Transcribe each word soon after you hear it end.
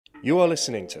You are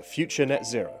listening to Future Net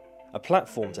Zero, a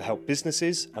platform to help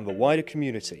businesses and the wider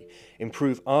community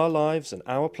improve our lives and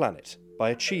our planet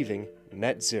by achieving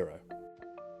net zero.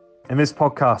 In this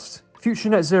podcast, Future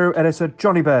Net Zero editor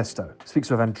Johnny Bairstow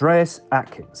speaks with Andreas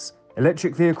Atkins,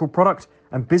 electric vehicle product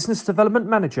and business development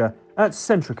manager at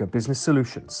Centrica Business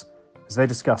Solutions, as they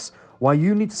discuss why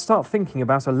you need to start thinking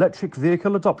about electric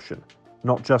vehicle adoption,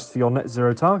 not just for your net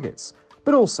zero targets,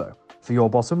 but also for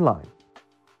your bottom line.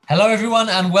 Hello, everyone,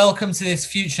 and welcome to this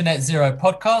Future Net Zero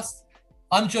podcast.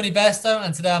 I'm Johnny Bairstow,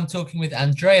 and today I'm talking with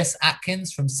Andreas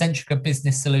Atkins from Centrica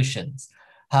Business Solutions.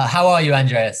 How are you,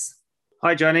 Andreas?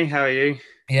 Hi, Johnny. How are you?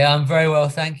 Yeah, I'm very well,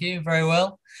 thank you. Very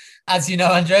well. As you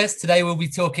know, Andreas, today we'll be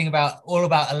talking all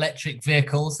about electric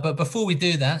vehicles. But before we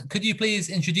do that, could you please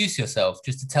introduce yourself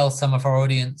just to tell some of our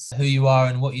audience who you are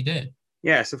and what you do?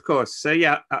 Yes, of course. So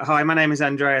hi, my name is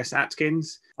Andreas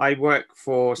Atkins. I work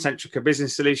for Centrica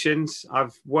Business Solutions.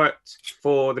 I've worked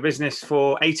for the business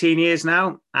for 18 years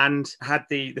now and had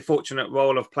the fortunate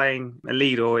role of playing a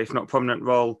lead, or if not prominent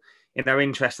role, in our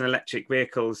interest in electric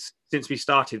vehicles since we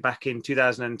started back in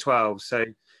 2012. So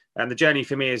the journey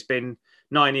for me has been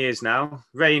 9 years now.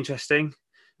 Very interesting.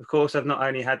 Of course, I've not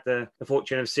only had the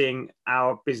fortune of seeing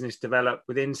our business develop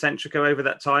within Centrica over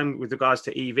that time with regards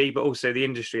to EV, but also the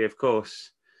industry, of course.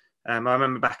 I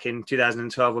remember back in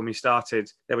 2012 when we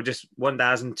started, there were just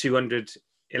 1,200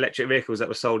 electric vehicles that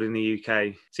were sold in the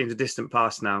UK. Seems a distant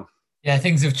past now. Yeah,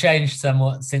 things have changed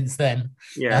somewhat since then.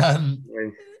 Yeah.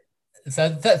 So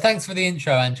thanks for the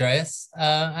intro, Andreas.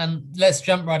 And let's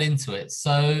jump right into it.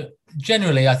 So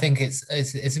generally, I think it's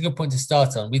a good point to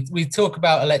start on. We talk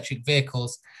about electric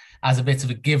vehicles as a bit of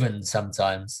a given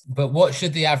sometimes, but what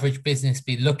should the average business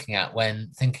be looking at when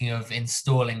thinking of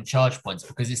installing charge points?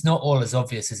 Because it's not all as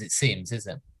obvious as it seems, is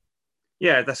it?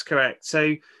 Yeah, that's correct.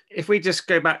 So if we just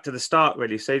go back to the start,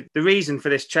 really, so the reason for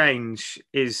this change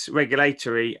is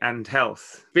regulatory and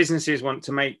health. Businesses want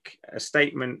to make a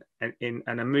statement and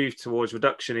a move towards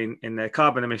reduction in their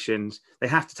carbon emissions. They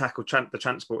have to tackle the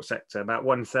transport sector. About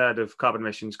 1/3 of carbon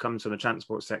emissions comes from the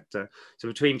transport sector. So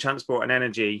between transport and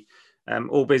energy,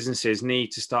 all businesses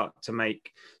need to start to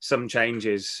make some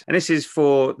changes. And this is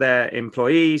for their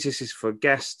employees, this is for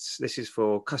guests, this is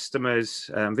for customers,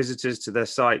 visitors to their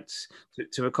sites,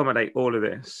 to accommodate all of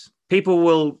this. People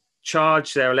will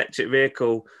charge their electric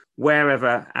vehicle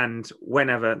wherever and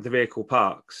whenever the vehicle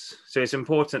parks. So it's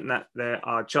important that there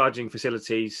are charging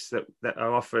facilities that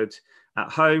are offered at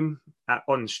home,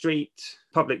 on street,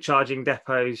 public charging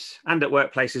depots, and at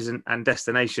workplaces and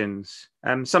destinations.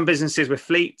 Some businesses with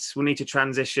fleets will need to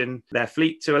transition their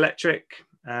fleet to electric.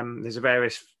 There's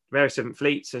various different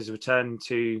fleets. There's a return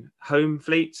to home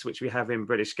fleets, which we have in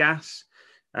British Gas,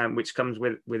 which comes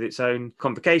with its own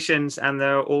complications. And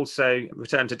there are also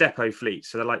return to depot fleets,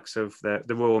 so the likes of the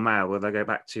Royal Mail, where they go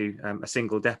back to a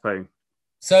single depot.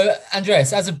 So,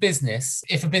 Andreas, as a business,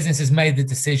 if a business has made the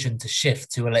decision to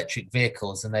shift to electric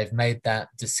vehicles and they've made that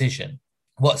decision,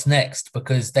 what's next?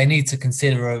 Because they need to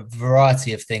consider a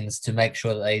variety of things to make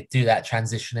sure that they do that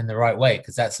transition in the right way,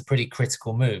 because that's a pretty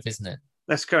critical move, isn't it?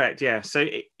 That's correct, yeah. So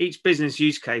each business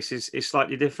use case is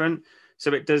slightly different.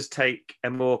 So it does take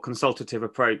a more consultative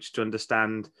approach to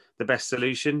understand the best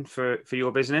solution for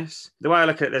your business. The way I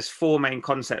look at it, there's 4 main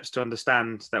concepts to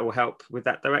understand that will help with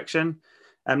that direction.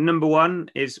 Number one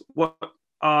is, what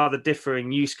are the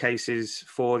differing use cases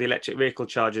for the electric vehicle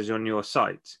chargers on your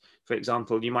site? For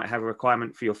example, you might have a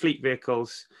requirement for your fleet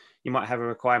vehicles. You might have a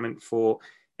requirement for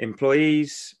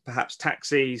employees, perhaps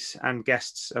taxis and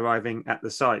guests arriving at the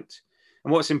site.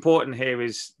 And what's important here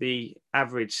is the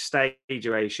average stage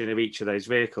duration of each of those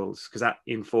vehicles, because that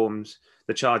informs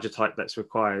the charger type that's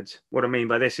required. What I mean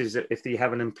by this is that if you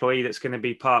have an employee that's going to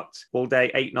be parked all day,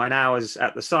 8-9 hours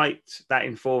at the site, that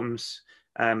informs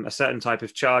a certain type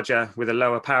of charger with a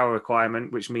lower power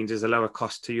requirement, which means there's a lower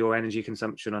cost to your energy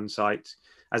consumption on site,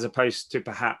 as opposed to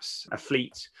perhaps a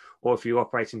fleet, or if you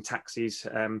operate in taxis,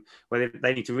 where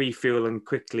they need to refuel and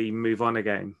quickly move on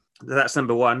again. That's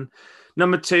number one.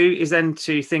 Number two is then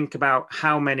to think about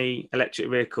how many electric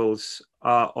vehicles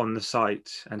are on the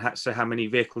site, and how many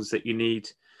vehicles that you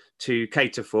need to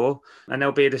cater for. And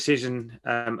there'll be a decision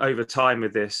over time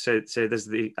with this. So there's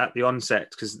at the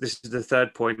onset, because this is the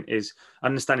third point, is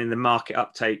understanding the market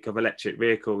uptake of electric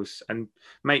vehicles, and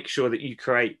make sure that you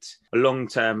create a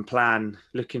long-term plan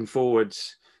looking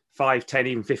forwards 5, 10,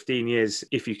 even 15 years,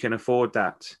 if you can afford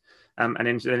that. And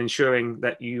then ensuring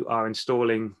that you are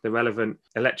installing the relevant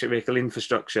electric vehicle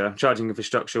infrastructure, charging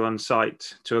infrastructure on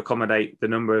site to accommodate the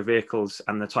number of vehicles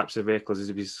and the types of vehicles,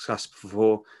 as we discussed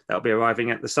before, that will be arriving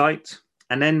at the site.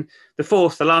 And then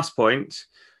the last point,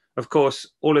 Of course,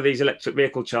 all of these electric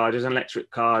vehicle chargers and electric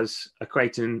cars are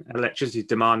creating electricity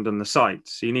demand on the site.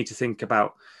 So you need to think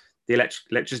about the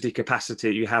electricity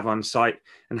capacity you have on site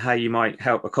and how you might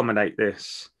help accommodate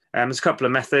this. There's a couple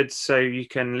of methods. So you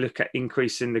can look at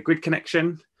increasing the grid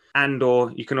connection, and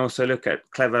or you can also look at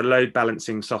clever load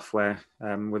balancing software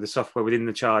with the software within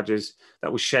the chargers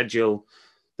that will schedule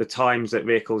the times that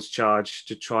vehicles charge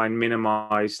to try and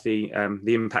minimize the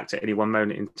impact at any one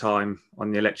moment in time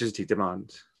on the electricity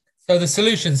demand. So the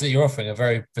solutions that you're offering are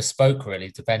very bespoke, really,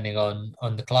 depending on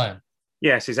the client.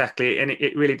 Yes, exactly. And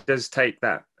it really does take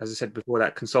that, as I said before,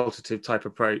 that consultative type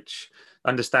approach,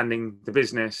 understanding the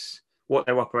business, what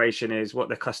their operation is, what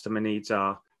their customer needs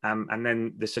are, and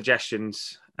then the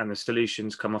suggestions and the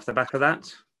solutions come off the back of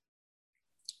that.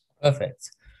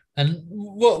 Perfect. And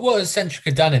what has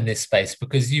Centrica done in this space?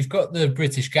 Because you've got the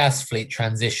British gas fleet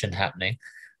transition happening,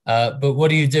 but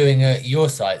what are you doing at your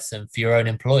sites and for your own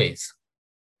employees?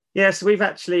 Yeah, so we're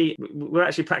actually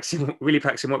practicing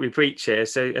what we preach here.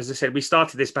 So as I said, we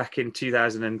started this back in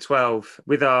 2012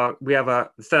 we have a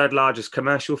third largest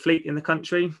commercial fleet in the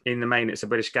country. In the main, it's a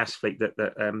British gas fleet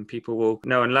that people will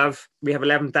know and love. We have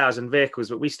 11,000 vehicles,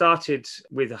 but we started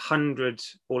with 100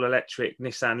 all-electric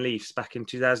Nissan Leafs back in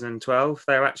 2012.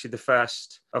 They're actually the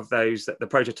first of those, the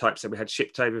prototypes that we had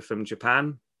shipped over from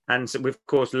Japan. And so we've, of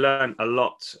course, learned a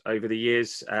lot over the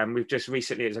years. We've just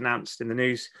recently, as announced in the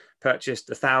news, purchased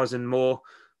 1,000 more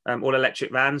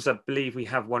all-electric vans. I believe we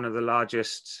have one of the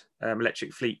largest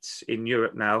electric fleets in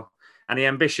Europe now. And the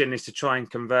ambition is to try and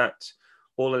convert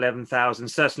all 11,000,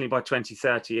 certainly by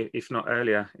 2030, if not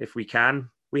earlier, if we can.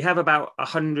 We have about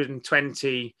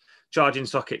 120 charging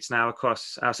sockets now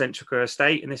across our Centrica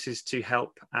estate, and this is to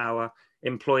help our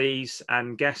employees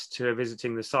and guests who are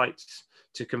visiting the sites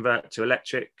to convert to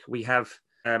electric. We have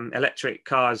electric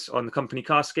cars on the company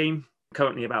car scheme.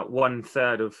 Currently, about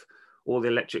 1/3 of all the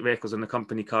electric vehicles on the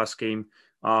company car scheme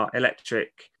are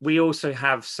electric. We also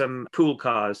have some pool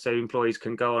cars, so employees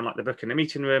can go on, like, the book in the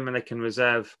meeting room, and they can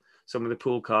reserve some of the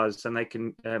pool cars, and they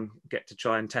can get to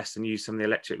try and test and use some of the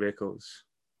electric vehicles.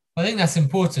 I think that's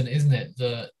important, isn't it?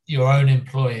 That your own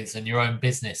employees and your own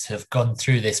business have gone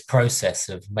through this process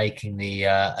of making the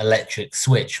electric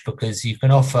switch, because you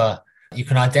can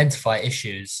identify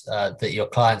issues that your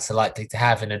clients are likely to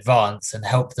have in advance and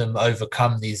help them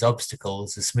overcome these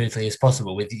obstacles as smoothly as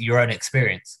possible with your own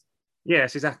experience.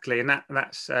 Yes, exactly. And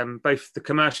that's both the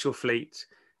commercial fleet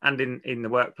and in the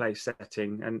workplace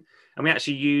setting. And we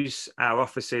actually use our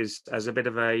offices as a bit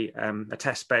of a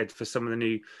test bed for some of the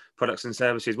new products and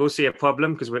services. We'll see a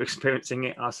problem because we're experiencing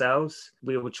it ourselves.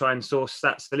 We will try and source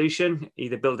that solution,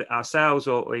 either build it ourselves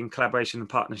or in collaboration and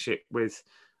partnership with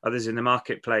others in the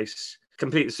marketplace,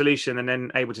 complete the solution, and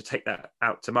then able to take that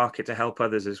out to market to help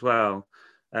others as well.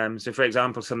 So, for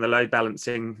example, some of the load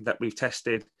balancing that we've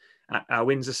tested at our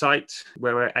Windsor site,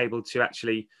 where we're able to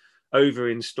actually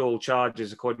over-install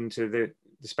chargers according to the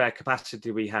spare capacity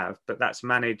we have, but that's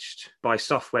managed by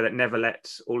software that never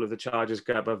lets all of the chargers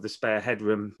go above the spare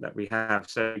headroom that we have.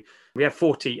 So we have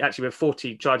 40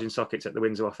 charging sockets at the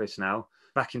Windsor office now.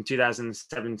 Back in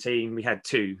 2017, we had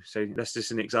 2. So that's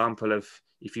just an example of,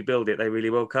 if you build it, they really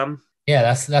will come. Yeah,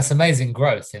 that's amazing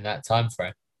growth in that time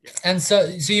frame. Yeah. And so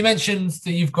you mentioned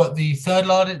that you've got the third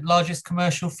largest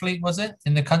commercial fleet, was it,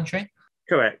 in the country?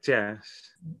 Correct, yes.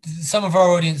 Some of our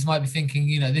audience might be thinking,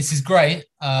 this is great.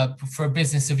 For a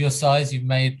business of your size, you've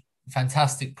made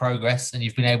fantastic progress and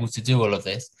you've been able to do all of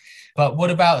this. But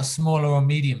what about smaller or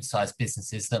medium-sized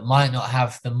businesses that might not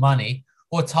have the money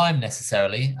or time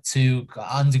necessarily to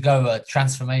undergo a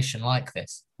transformation like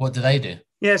this? What do they do?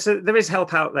 Yeah, so there is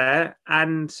help out there,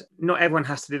 and not everyone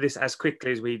has to do this as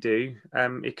quickly as we do.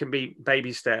 It can be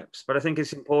baby steps, but I think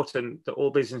it's important that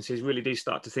all businesses really do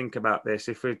start to think about this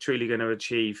if we're truly going to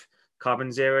achieve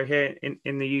carbon zero here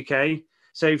in the UK.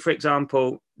 So, for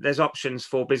example, there's options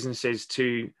for businesses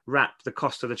to wrap the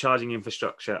cost of the charging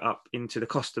infrastructure up into the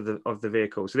cost of the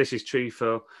vehicle. So this is true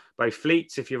for both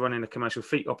fleets, if you're running a commercial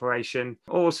fleet operation,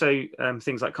 also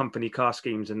things like company car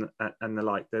schemes and the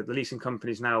like. The leasing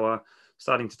companies now are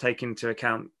starting to take into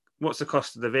account what's the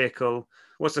cost of the vehicle,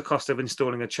 what's the cost of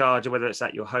installing a charger, whether it's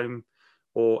at your home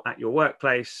or at your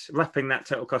workplace, wrapping that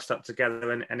total cost up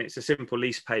together, and it's a simple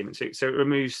lease payment. So it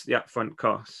removes the upfront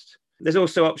cost. There's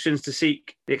also options to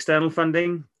seek external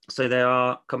funding. So there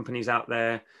are companies out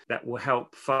there that will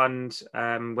help fund,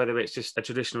 whether it's just a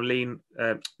traditional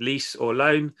lease or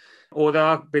loan, or there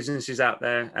are businesses out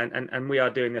there, and we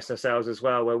are doing this ourselves as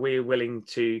well, where we're willing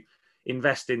to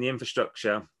invest in the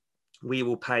infrastructure. We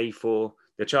will pay for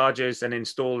the chargers and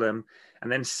install them,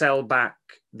 and then sell back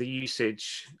the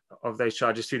usage of those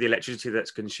chargers through the electricity that's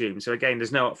consumed. So again,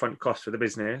 there's no upfront cost for the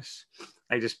business.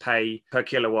 They just pay per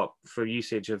kilowatt for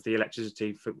usage of the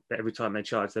electricity for every time they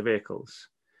charge their vehicles.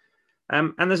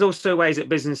 And there's also ways that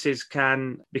businesses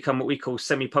can become what we call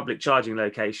semi-public charging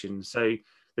locations. So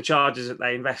the chargers that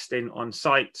they invest in on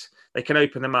site, they can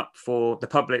open them up for the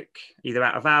public, either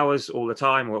out of hours all the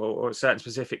time or at certain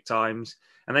specific times.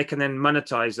 And they can then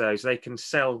monetize those. They can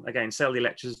sell the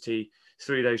electricity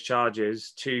through those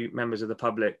chargers to members of the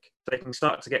public. They can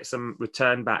start to get some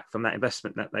return back from that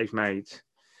investment that they've made.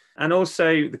 And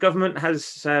also the government has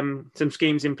some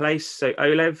schemes in place. So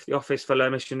OLEV, the Office for Low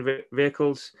Emission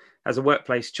Vehicles, has a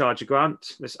workplace charger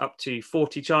grant. There's up to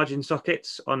 40 charging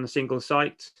sockets on a single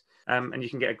site. And you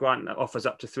can get a grant that offers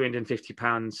up to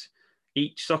 £350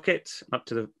 each socket, up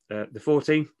to the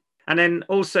 40. And then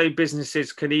also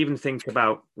businesses can even think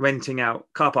about renting out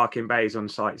car parking bays on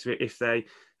sites. If they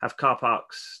have car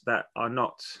parks that are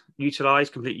not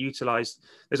completely utilised,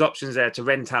 there's options there to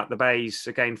rent out the bays,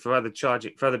 again, for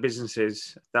other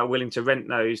businesses that are willing to rent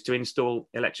those to install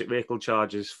electric vehicle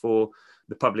chargers for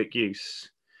the public use.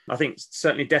 I think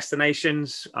certainly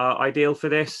destinations are ideal for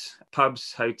this.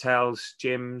 Pubs, hotels,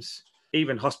 gyms,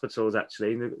 even hospitals,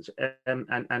 actually, and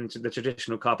the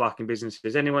traditional car parking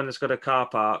businesses. Anyone that's got a car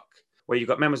park where you've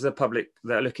got members of the public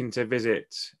that are looking to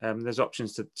visit, there's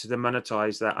options to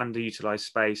monetize that underutilized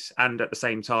space and at the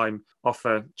same time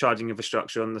offer charging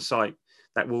infrastructure on the site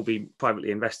that will be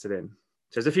privately invested in.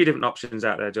 So there's a few different options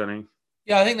out there, Johnny.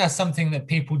 Yeah, I think that's something that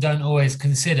people don't always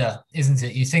consider, isn't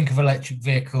it? You think of electric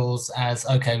vehicles as,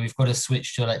 okay, we've got to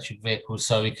switch to electric vehicles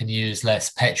so we can use less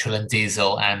petrol and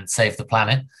diesel and save the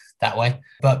planet that way.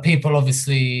 But people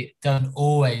obviously don't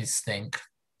always think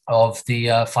of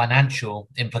the financial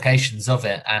implications of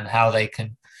it and how they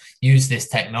can use this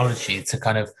technology to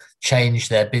kind of change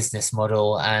their business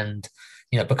model and,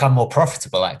 become more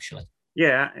profitable, actually.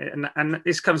 Yeah, and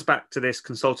this comes back to this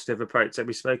consultative approach that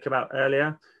we spoke about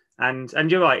earlier. And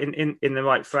you're right, in the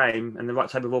right frame and the right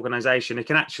type of organisation, it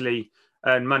can actually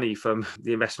earn money from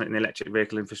the investment in the electric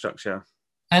vehicle infrastructure.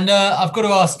 And I've got to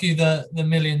ask you the $1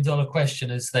 million question,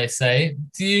 as they say.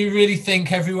 Do you really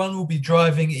think everyone will be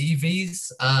driving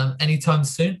EVs anytime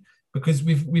soon? Because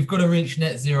we've got to reach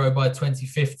net zero by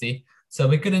 2050. So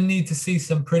we're going to need to see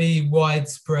some pretty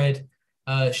widespread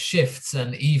shifts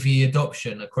and EV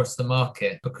adoption across the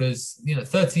market, because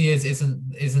 30 years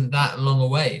isn't that long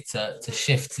away to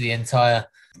shift the entire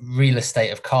real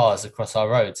estate of cars across our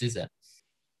roads, is it?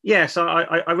 Yes,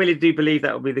 I really do believe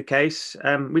that will be the case.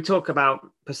 We talk about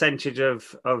percentage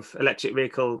of electric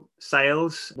vehicle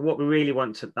sales. What we really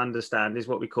want to understand is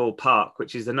what we call park,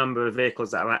 which is the number of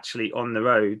vehicles that are actually on the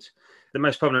road. The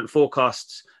most prominent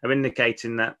forecasts are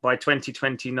indicating that by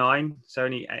 2029, so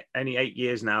only 8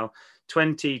 years now,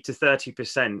 20 to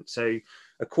 30%, so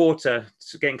a quarter,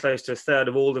 getting close to a third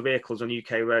of all the vehicles on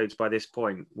UK roads by this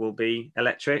point will be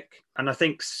electric. And I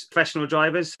think professional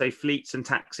drivers, so fleets and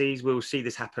taxis, will see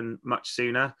this happen much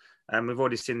sooner. We've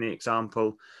already seen the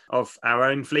example of our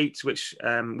own fleets, which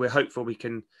we're hopeful we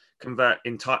can convert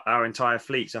our entire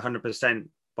fleets 100%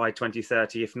 by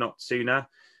 2030, if not sooner.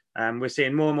 We're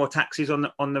seeing more and more taxis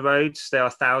on the roads. There are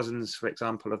thousands, for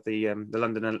example, of the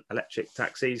London electric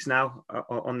taxis now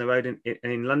on the road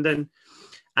in London,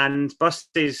 and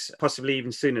buses possibly even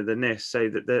sooner than this. So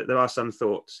that there are some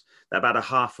thoughts that about a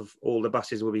half of all the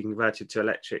buses will be converted to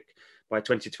electric by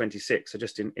 2026, so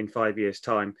just in 5 years'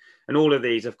 time. And all of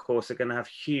these, of course, are going to have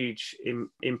huge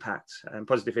impact and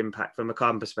positive impact from a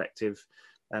carbon perspective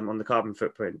on the carbon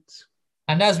footprint.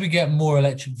 And as we get more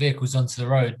electric vehicles onto the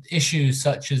road, issues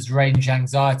such as range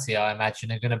anxiety, I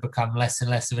imagine, are going to become less and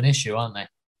less of an issue, aren't they?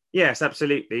 Yes,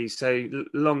 absolutely. So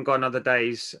long gone are the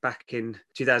days back in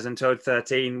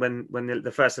 2012-13 when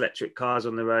the first electric cars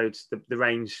on the roads, the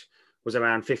range was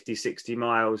around 50, 60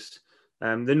 miles.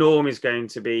 The norm is going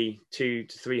to be 200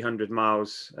 to 300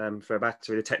 miles for a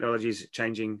battery. The technology is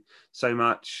changing so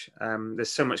much.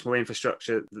 There's so much more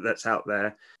infrastructure that's out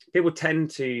there. People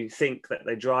tend to think that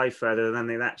they drive further than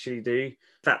they actually do. In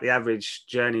fact, the average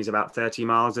journey is about 30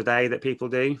 miles a day that people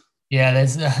do. Yeah,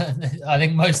 I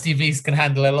think most EVs can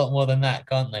handle a lot more than that,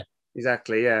 can't they?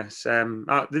 Exactly, yes.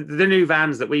 The new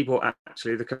vans that we bought,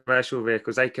 actually, the commercial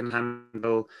vehicles, they can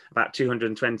handle about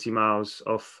 220 miles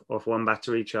off one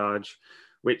battery charge,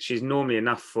 which is normally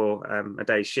enough for a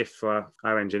day's shift for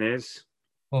our engineers.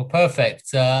 Well,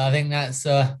 perfect. I think that's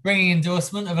a ringing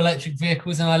endorsement of electric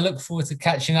vehicles, and I look forward to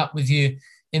catching up with you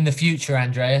in the future,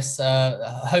 Andreas,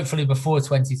 hopefully before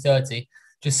 2030,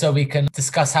 just so we can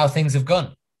discuss how things have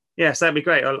gone. Yes, that'd be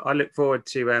great. I look forward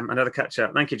to another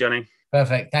catch-up. Thank you, Johnny.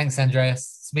 Perfect. Thanks, Andreas.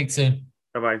 Speak soon.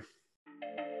 Bye-bye.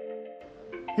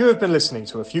 You have been listening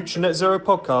to a Future Net Zero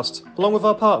podcast along with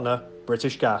our partner,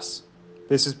 British Gas.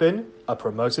 This has been a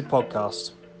promoted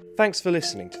podcast. Thanks for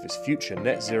listening to this Future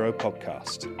Net Zero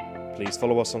podcast. Please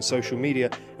follow us on social media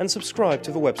and subscribe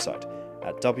to the website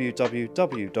at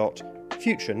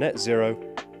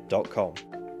www.futurenetzero.com.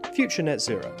 Future Net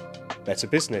Zero. Better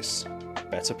business,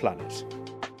 better planet.